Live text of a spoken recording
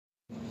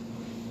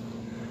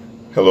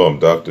Hello, I'm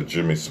Dr.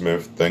 Jimmy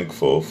Smith,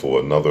 thankful for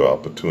another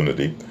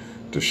opportunity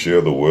to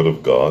share the Word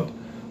of God.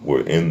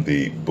 We're in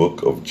the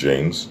book of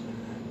James.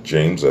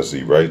 James, as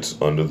he writes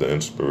under the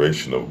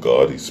inspiration of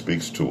God, he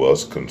speaks to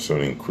us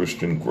concerning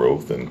Christian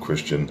growth and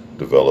Christian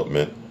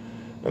development.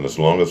 And as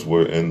long as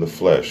we're in the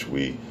flesh,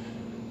 we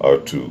are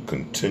to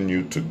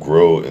continue to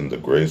grow in the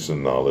grace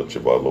and knowledge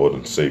of our Lord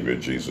and Savior,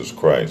 Jesus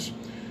Christ.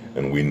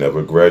 And we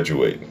never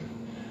graduate.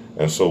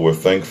 And so we're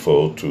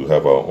thankful to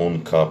have our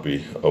own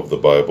copy of the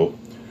Bible.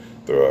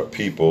 There are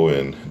people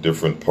in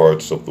different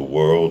parts of the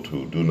world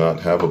who do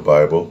not have a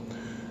Bible,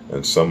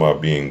 and some are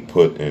being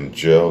put in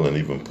jail and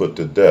even put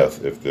to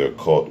death if they're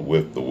caught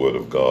with the Word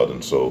of God.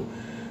 And so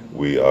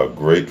we are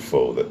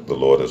grateful that the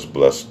Lord has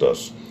blessed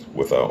us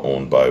with our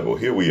own Bible.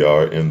 Here we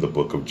are in the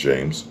book of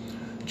James,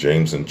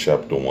 James in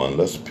chapter 1.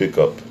 Let's pick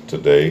up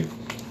today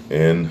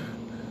in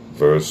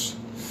verse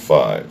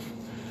 5.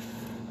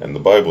 And the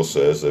Bible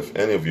says, "If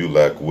any of you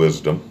lack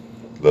wisdom,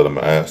 let him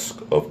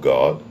ask of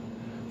God,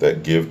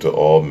 that give to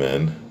all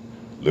men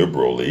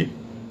liberally,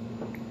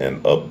 and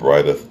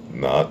upbraideth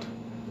not,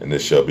 and it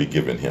shall be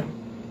given him.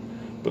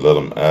 But let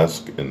him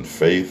ask in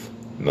faith,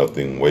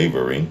 nothing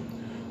wavering.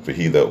 For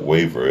he that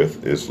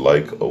wavereth is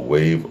like a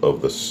wave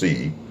of the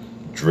sea,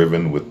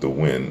 driven with the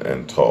wind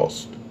and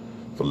tossed.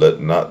 For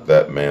let not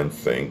that man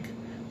think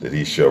that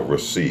he shall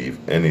receive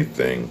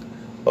anything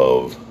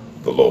of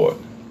the Lord."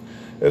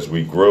 As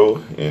we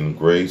grow in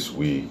grace,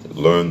 we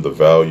learn the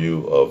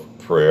value of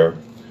prayer,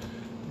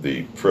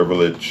 the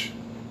privilege,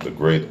 the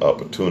great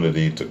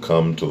opportunity to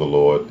come to the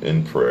Lord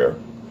in prayer.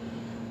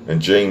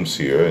 And James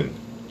here in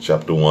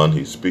chapter 1,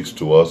 he speaks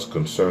to us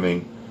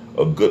concerning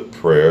a good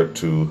prayer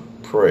to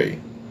pray,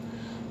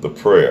 the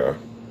prayer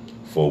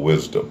for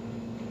wisdom.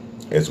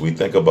 As we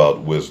think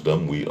about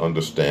wisdom, we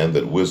understand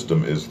that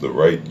wisdom is the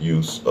right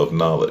use of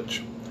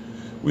knowledge.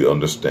 We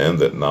understand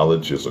that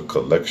knowledge is a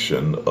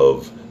collection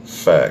of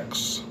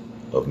facts,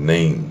 of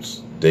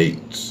names,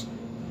 dates,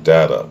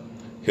 data,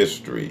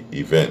 history,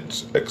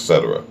 events,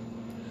 etc.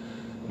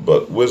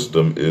 But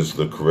wisdom is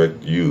the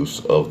correct use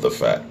of the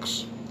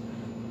facts,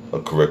 a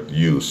correct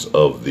use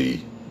of the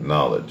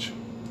knowledge.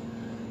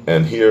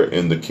 And here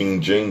in the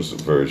King James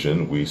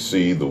Version, we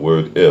see the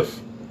word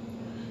if.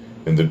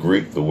 In the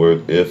Greek, the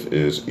word if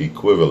is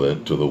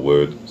equivalent to the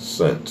word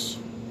since.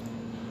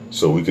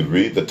 So we could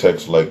read the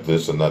text like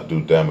this and not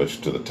do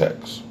damage to the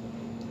text.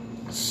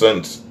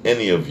 "Since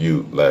any of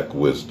you lack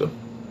wisdom,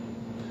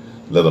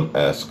 let him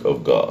ask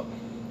of God."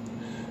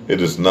 It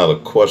is not a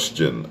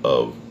question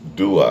of,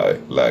 do I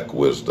lack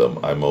wisdom?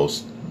 I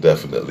most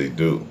definitely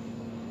do.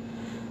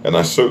 And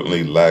I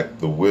certainly lack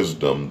the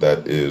wisdom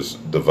that is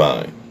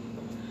divine.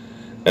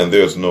 And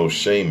there's no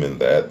shame in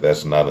that.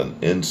 That's not an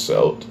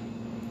insult.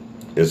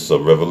 It's a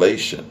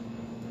revelation.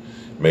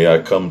 May I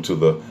come to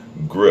the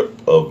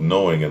grip of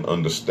knowing and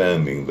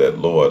understanding that,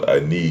 Lord, I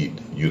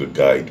need you to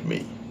guide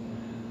me.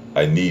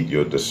 I need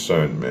your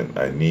discernment.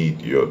 I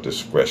need your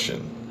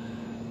discretion.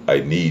 I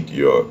need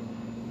your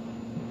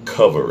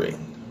covering.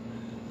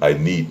 I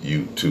need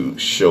you to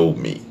show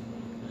me.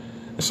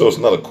 And so it's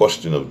not a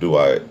question of, do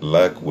I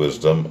lack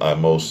wisdom? I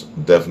most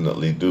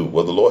definitely do.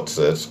 Well, the Lord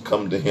says,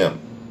 come to him.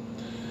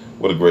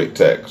 What a great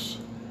text.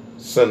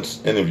 "Since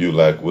any of you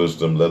lack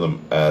wisdom, let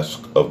him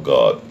ask of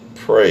God."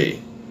 Pray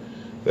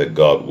that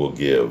God will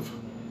give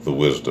the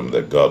wisdom,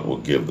 that God will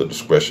give the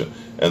discretion.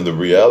 And the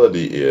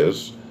reality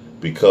is,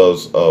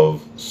 because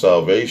of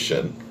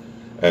salvation,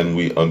 and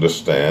we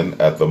understand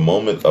at the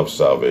moment of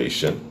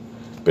salvation,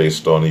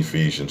 based on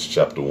Ephesians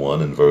chapter 1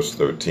 and verse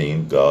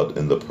 13, God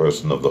in the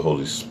person of the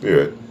Holy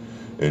Spirit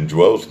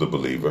indwells the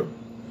believer.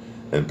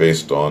 And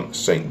based on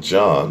St.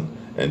 John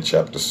and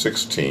chapter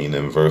 16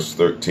 and verse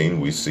 13,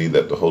 we see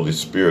that the Holy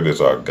Spirit is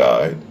our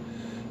guide.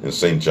 In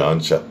St. John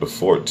chapter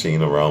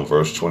 14, around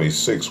verse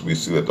 26, we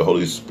see that the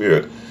Holy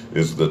Spirit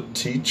is the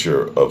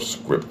teacher of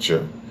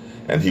Scripture,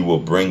 and he will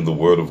bring the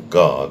Word of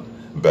God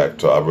back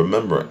to our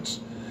remembrance.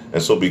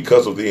 And so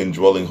because of the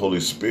indwelling Holy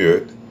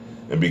Spirit,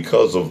 and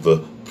because of the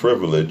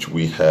privilege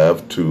we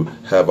have to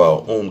have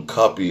our own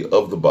copy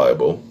of the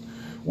Bible,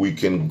 we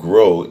can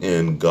grow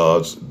in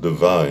God's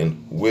divine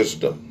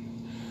wisdom.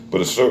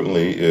 But it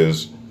certainly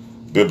is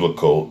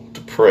biblical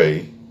to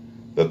pray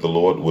that the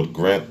Lord would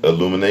grant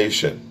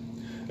illumination.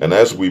 And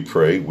as we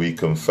pray, we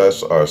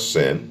confess our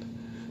sin,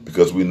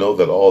 because we know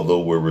that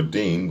although we're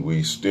redeemed,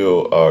 we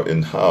still are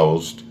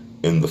housed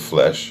in the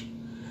flesh,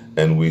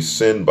 and we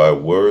sin by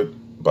word,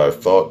 by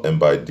thought, and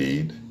by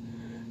deed,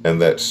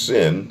 and that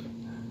sin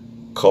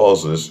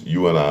causes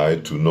you and I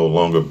to no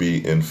longer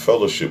be in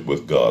fellowship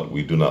with God.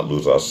 We do not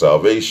lose our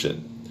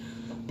salvation,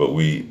 but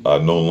we are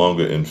no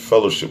longer in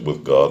fellowship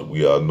with God.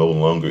 We are no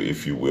longer,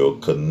 if you will,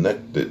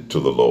 connected to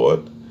the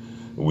Lord.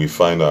 We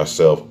find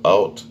ourselves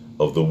out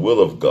of the will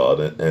of God,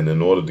 and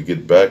in order to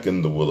get back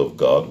in the will of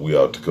God, we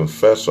are to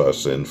confess our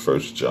sin.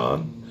 1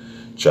 John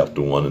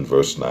chapter 1 and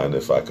verse 9,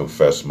 "If I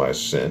confess my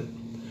sin,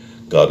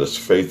 God is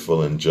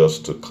faithful and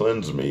just to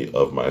cleanse me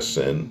of my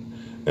sin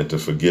and to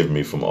forgive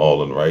me from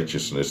all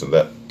unrighteousness." And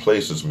that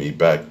places me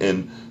back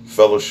in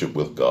fellowship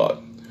with God,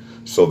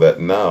 so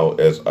that now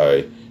as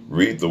I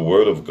read the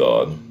Word of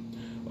God,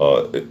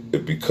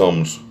 it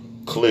becomes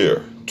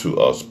clear to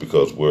us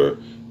because we're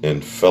in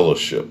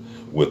fellowship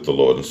with the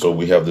Lord. And so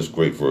we have this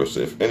great verse: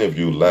 if any of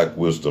you lack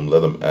wisdom,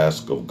 let him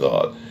ask of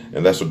God.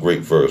 And that's a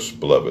great verse,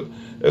 beloved.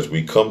 As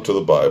we come to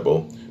the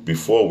Bible,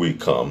 before we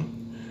come,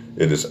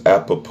 it is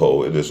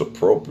apropos, it is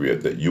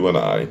appropriate that you and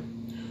I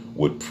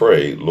would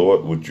pray,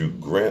 Lord, would you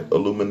grant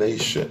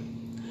illumination?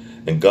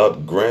 And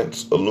God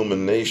grants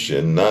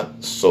illumination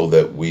not so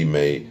that we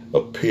may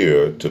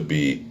appear to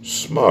be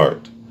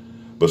smart,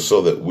 but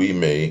so that we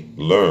may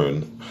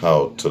learn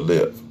how to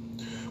live.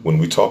 When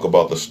we talk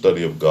about the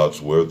study of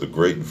God's Word, the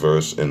great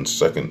verse in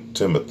 2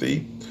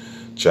 Timothy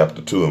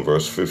chapter 2 and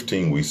verse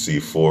 15, we see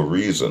 4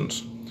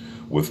 reasons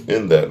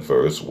within that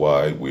verse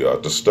why we are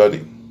to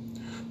study.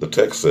 The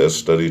text says,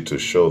 study to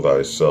show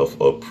thyself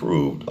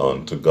approved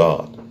unto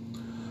God,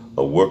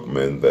 a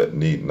workman that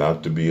need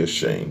not to be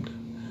ashamed,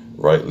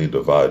 rightly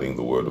dividing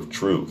the word of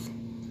truth.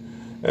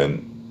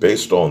 And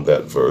based on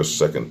that verse,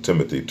 2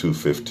 Timothy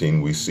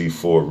 2:15, we see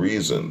 4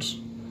 reasons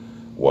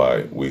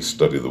why we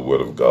study the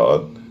Word of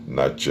God,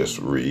 not just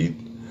read,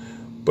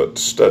 but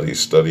study.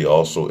 Study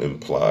also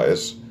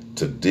implies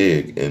to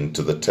dig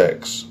into the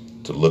text,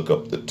 to look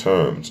up the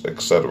terms,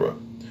 etc.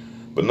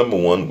 But number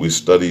 1, we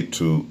study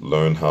to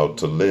learn how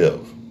to live.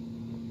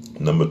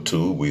 Number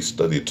 2, we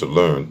study to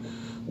learn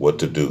what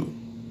to do.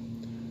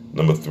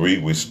 Number 3,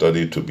 we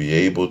study to be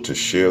able to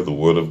share the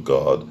Word of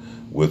God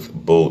with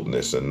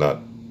boldness and not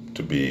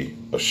to be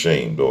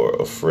ashamed or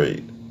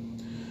afraid.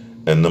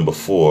 And number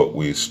 4,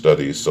 we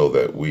study so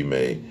that we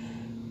may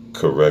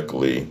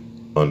correctly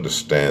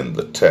understand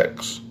the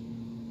text.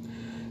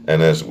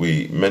 And as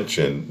we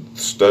mentioned,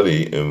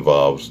 study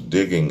involves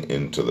digging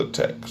into the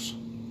text,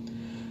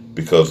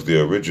 because the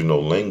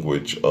original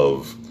language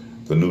of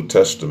the New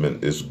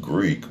Testament is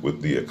Greek,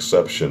 with the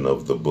exception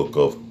of the book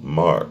of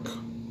Mark.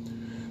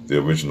 The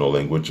original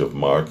language of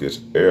Mark is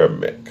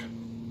Aramaic,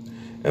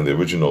 and the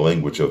original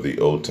language of the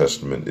Old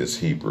Testament is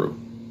Hebrew.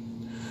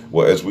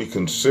 Well, as we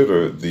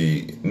consider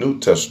the New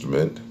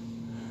Testament,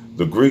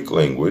 the Greek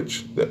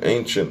language, the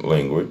ancient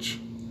language,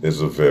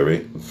 is a very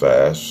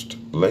vast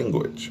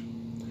language,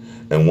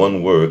 and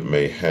one word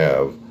may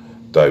have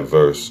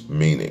diverse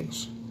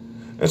meanings.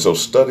 And so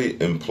study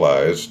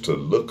implies to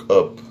look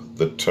up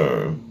the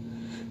term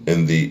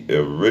in the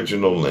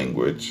original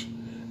language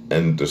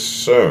and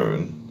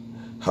discern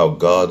how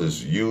God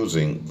is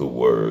using the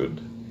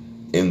word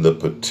in the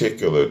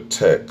particular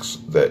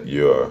text that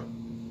you're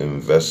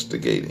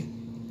investigating.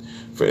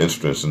 For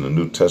instance, in the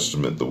New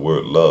Testament, the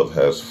word love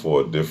has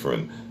 4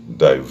 different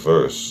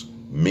diverse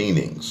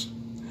meanings.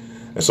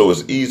 And so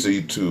it's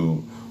easy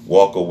to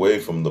walk away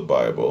from the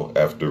Bible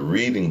after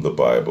reading the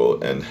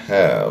Bible and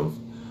have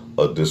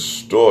a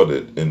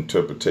distorted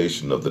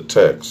interpretation of the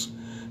text,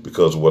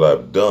 because what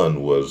I've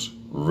done was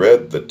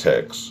read the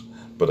text,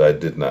 but I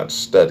did not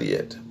study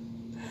it.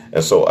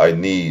 And so I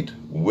need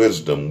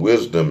wisdom.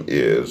 Wisdom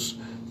is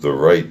the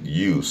right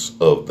use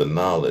of the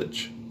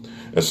knowledge.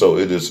 And so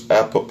it is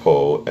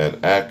apropos and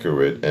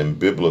accurate and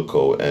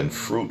biblical and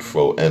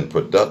fruitful and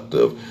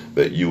productive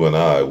that you and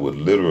I would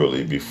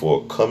literally,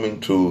 before coming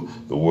to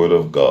the Word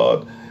of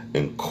God,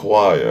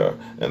 inquire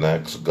and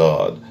ask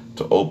God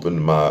to open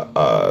my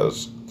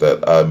eyes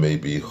that I may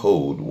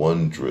behold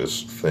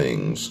wondrous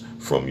things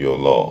from your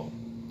law.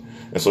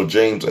 And so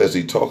James, as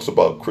he talks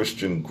about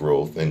Christian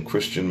growth and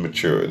Christian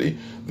maturity,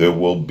 there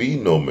will be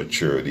no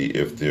maturity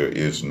if there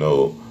is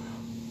no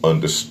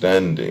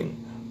understanding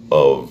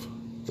of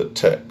the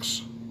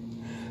text.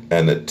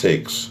 And it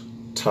takes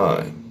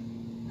time.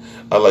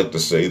 I like to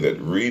say that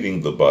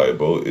reading the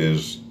Bible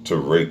is to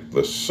rake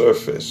the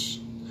surface,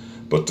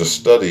 but to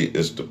study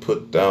is to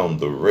put down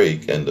the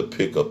rake and to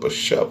pick up a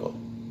shovel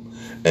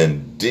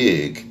and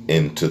dig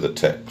into the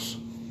text.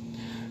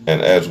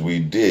 And as we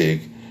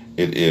dig,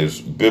 it is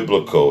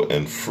biblical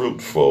and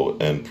fruitful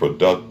and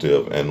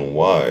productive and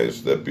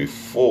wise that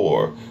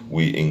before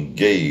we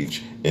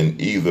engage in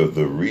either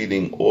the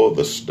reading or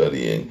the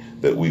studying,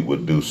 that we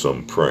would do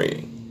some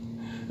praying.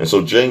 And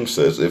so James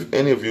says, if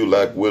any of you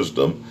lack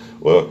wisdom,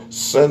 well,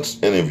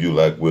 since any of you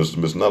lack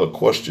wisdom, it's not a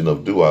question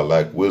of do I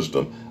lack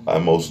wisdom? I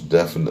most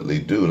definitely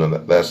do. And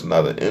that's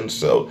not an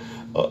insult.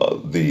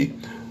 The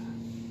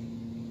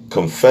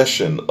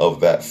confession of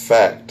that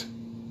fact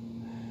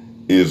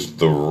is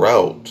the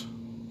route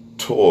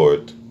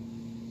toward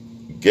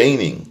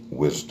gaining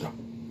wisdom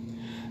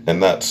and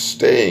not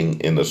staying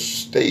in a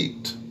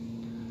state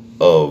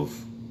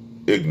of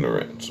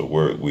ignorance, a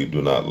word we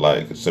do not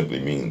like. It simply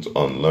means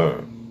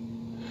unlearn.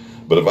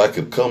 But if I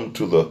could come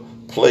to the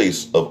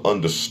place of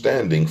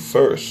understanding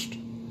first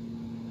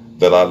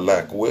that I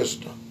lack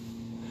wisdom,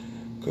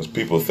 because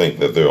people think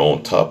that they're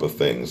on top of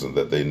things and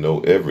that they know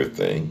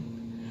everything,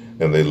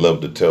 and they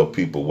love to tell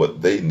people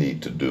what they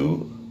need to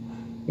do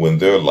when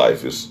their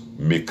life is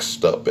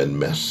mixed up and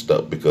messed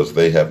up because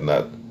they have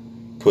not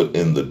put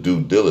in the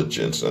due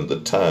diligence and the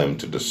time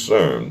to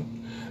discern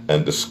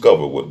and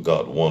discover what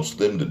God wants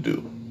them to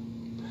do.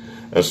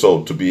 And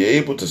so to be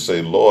able to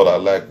say, Lord, I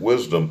lack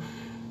wisdom,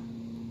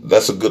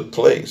 that's a good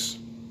place.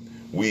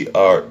 we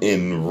are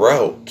en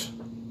route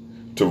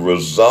to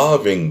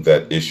resolving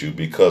that issue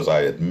because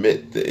I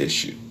admit the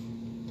issue.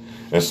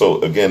 And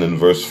so again in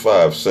verse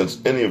 5, since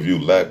any of you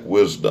lack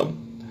wisdom,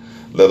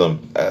 let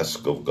them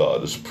ask of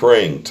God. It's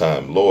praying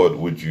time. Lord,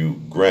 would you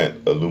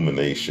grant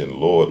illumination?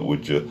 Lord,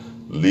 would you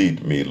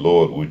lead me?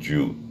 Lord, would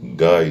you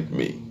guide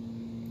me?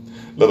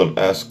 Let them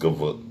ask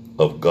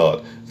of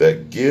God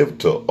that give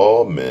to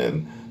all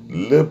men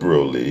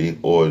liberally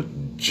or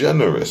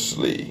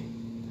generously,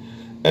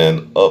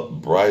 and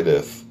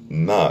upbraideth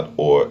not,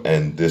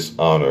 and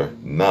dishonor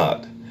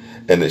not,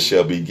 and it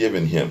shall be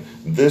given him.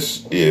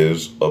 This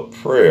is a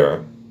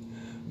prayer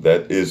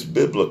that is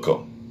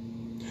biblical.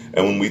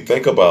 And when we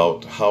think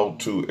about how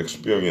to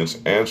experience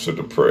answer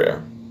to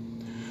prayer,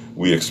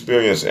 we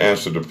experience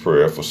answer to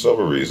prayer for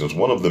several reasons,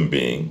 one of them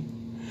being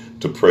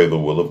to pray the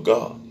will of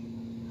God.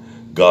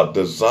 God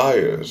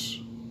desires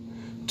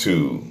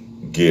to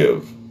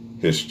give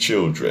his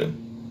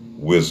children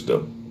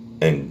wisdom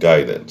and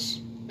guidance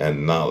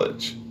and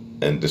knowledge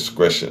and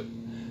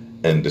discretion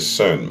and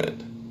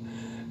discernment.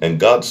 And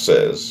God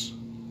says,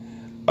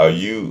 are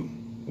you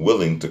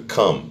willing to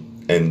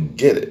come and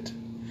get it?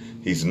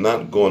 He's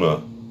not going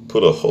to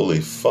put a holy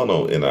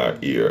funnel in our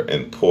ear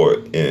and pour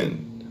it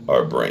in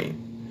our brain.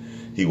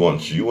 He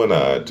wants you and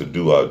I to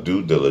do our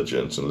due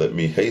diligence, and let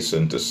me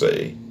hasten to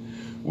say,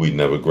 we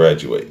never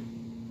graduate,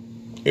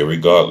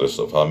 irregardless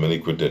of how many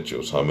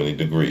credentials, how many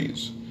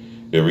degrees,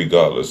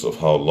 irregardless of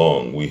how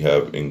long we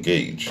have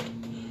engaged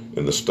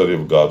in the study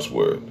of God's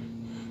Word.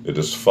 It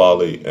is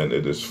folly and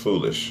it is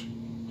foolish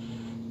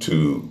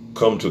to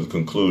come to the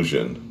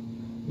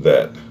conclusion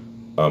that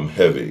I'm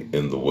heavy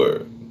in the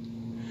Word.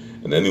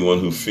 And anyone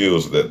who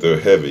feels that they're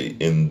heavy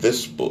in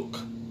this book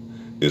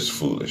is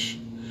foolish,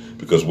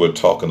 because we're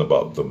talking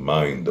about the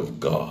mind of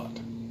God.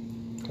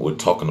 We're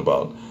talking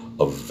about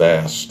a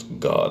vast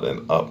God,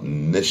 an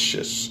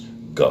omniscious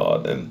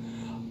God, an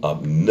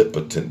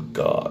omnipotent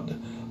God,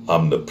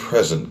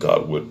 omnipresent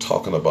God. We're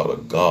talking about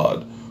a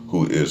God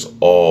who is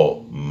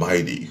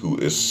almighty, who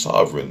is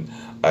sovereign.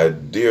 I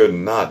dare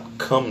not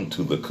come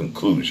to the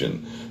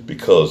conclusion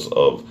because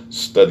of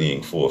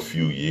studying for a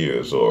few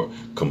years or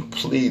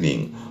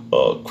completing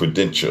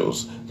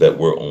credentials that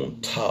we're on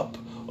top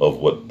of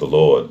what the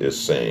Lord is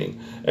saying.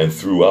 And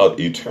throughout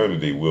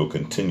eternity, we'll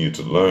continue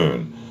to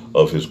learn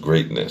of his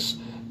greatness.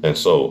 And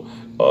so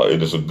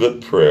it is a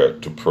good prayer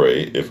to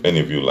pray. If any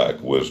of you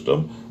lack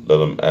wisdom, let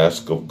them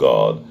ask of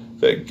God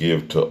that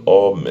give to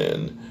all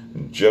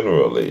men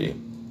generally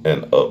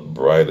and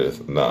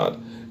upbraideth not,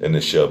 and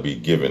it shall be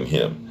given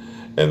him.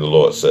 And the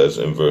Lord says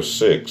in verse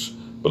 6,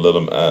 but let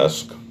them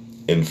ask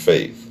in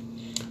faith,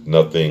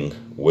 nothing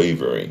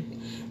wavering.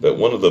 That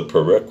one of the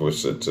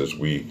prerequisites as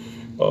we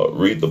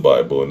read the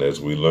Bible and as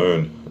we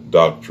learn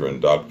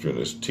doctrine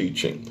is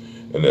teaching.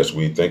 And as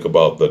we think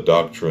about the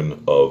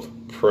doctrine of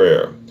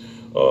prayer,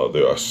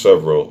 there are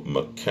several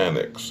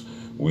mechanics.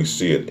 We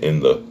see it in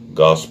the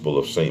Gospel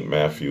of St.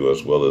 Matthew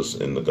as well as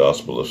in the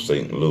Gospel of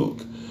St.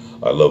 Luke.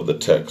 I love the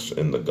text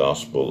in the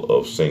Gospel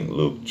of St.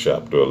 Luke,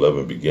 chapter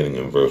 11, beginning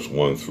in verse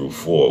 1 through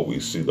 4. We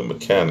see the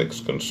mechanics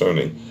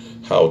concerning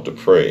how to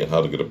pray and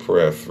how to get a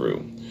prayer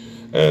through.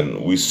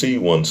 And we see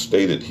one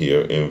stated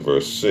here in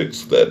verse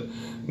 6 that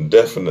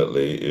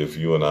definitely if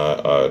you and I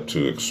are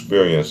to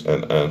experience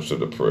an answer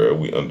to prayer,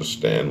 we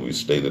understand, we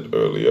stated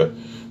earlier,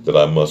 that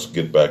I must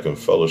get back in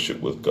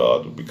fellowship with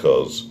God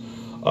because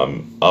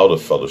I'm out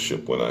of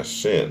fellowship when I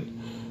sin.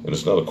 And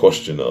it's not a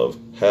question of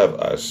have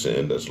I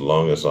sinned. As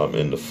long as I'm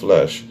in the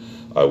flesh,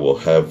 I will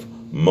have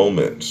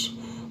moments.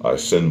 I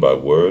sin by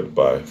word,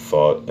 by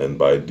thought, and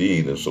by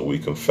deed. And so we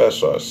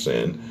confess our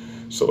sin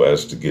so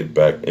as to get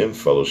back in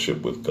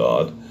fellowship with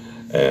God.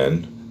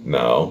 And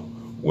now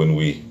when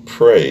we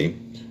pray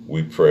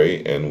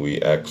and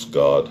we ask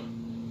God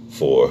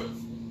for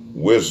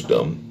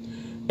wisdom,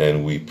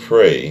 and we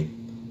pray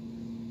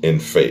in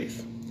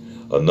faith.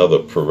 Another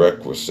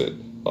prerequisite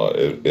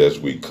as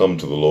we come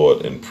to the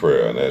Lord in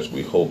prayer and as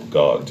we hope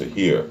God to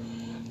hear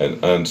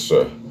and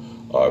answer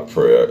our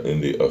prayer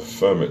in the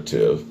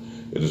affirmative,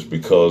 it is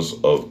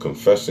because of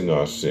confessing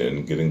our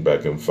sin, getting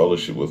back in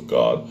fellowship with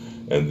God,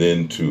 and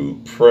then to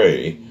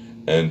pray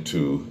and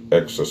to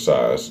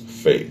exercise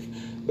faith.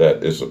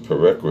 That is a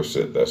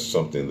prerequisite. That's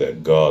something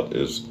that God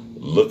is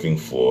looking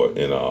for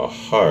in our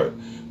heart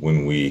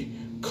when we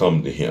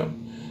come to him.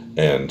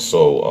 And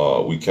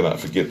so we cannot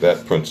forget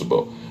that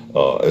principle.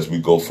 As we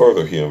go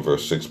further here in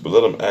verse 6, but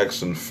let them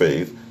ask in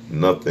faith,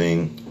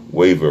 nothing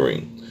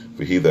wavering.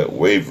 For he that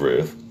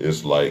wavereth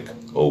is like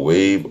a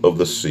wave of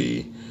the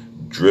sea,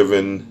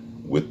 driven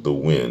with the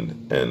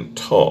wind and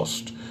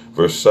tossed.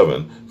 Verse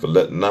 7, for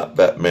let not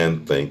that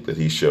man think that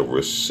he shall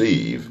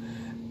receive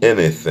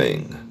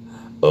anything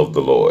of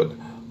the Lord.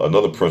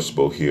 Another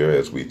principle here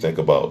as we think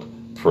about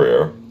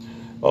prayer,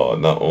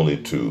 not only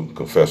to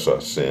confess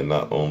our sin,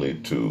 not only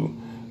to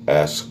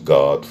ask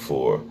God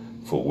for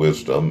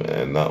wisdom,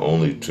 and not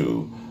only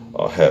to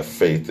have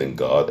faith in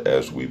God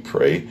as we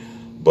pray,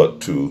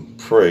 but to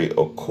pray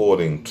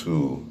according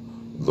to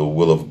the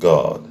will of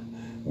God.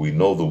 We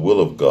know the will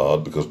of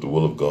God because the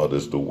will of God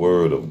is the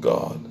Word of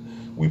God.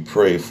 we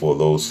pray for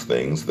those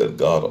things that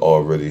God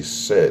already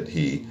said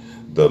He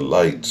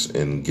delights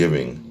in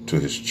giving to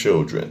His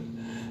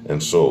children.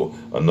 And so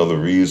another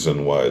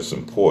reason why it's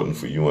important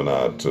for you and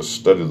I to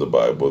study the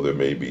Bible, there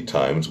may be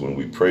times when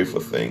we pray for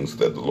things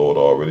that the Lord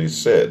already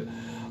said,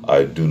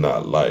 I do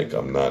not like,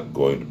 I'm not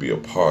going to be a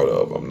part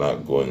of, I'm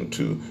not going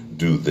to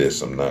do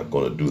this, I'm not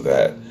going to do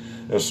that.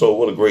 And so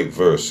what a great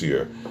verse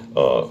here.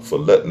 For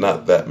let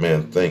not that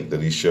man think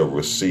that he shall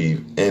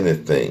receive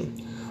anything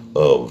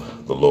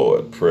of the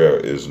Lord. Prayer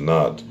is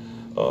not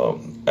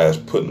as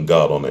putting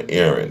God on an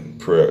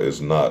errand. Prayer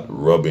is not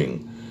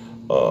rubbing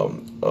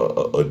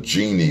a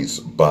genie's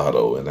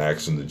bottle and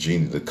asking the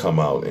genie to come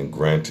out and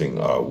granting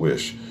our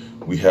wish.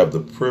 We have the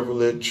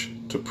privilege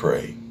to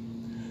pray.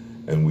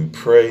 And we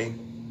pray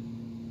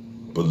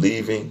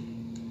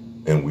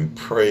believing, and we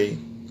pray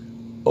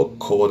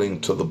according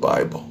to the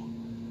Bible.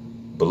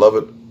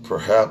 Beloved,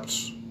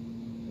 perhaps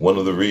one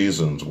of the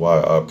reasons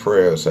why our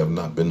prayers have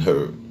not been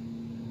heard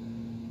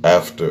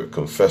after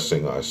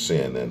confessing our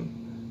sin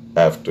and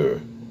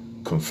after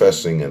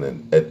confessing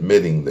and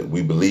admitting that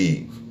we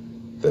believe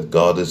that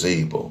God is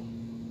able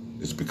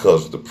is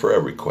because the prayer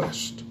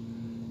request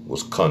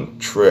was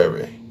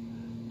contrary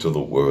to the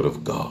Word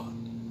of God.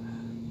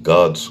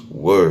 God's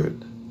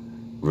Word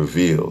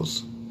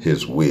reveals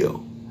His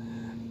will.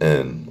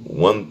 And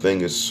one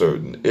thing is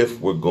certain, if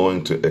we're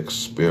going to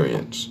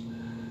experience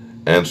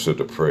answer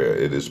to prayer,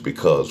 it is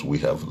because we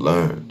have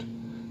learned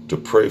to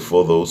pray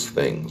for those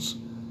things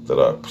that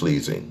are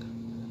pleasing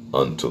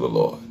unto the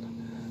Lord.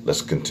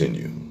 Let's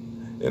continue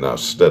in our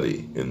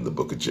study in the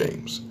book of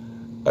James.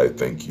 I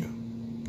thank you.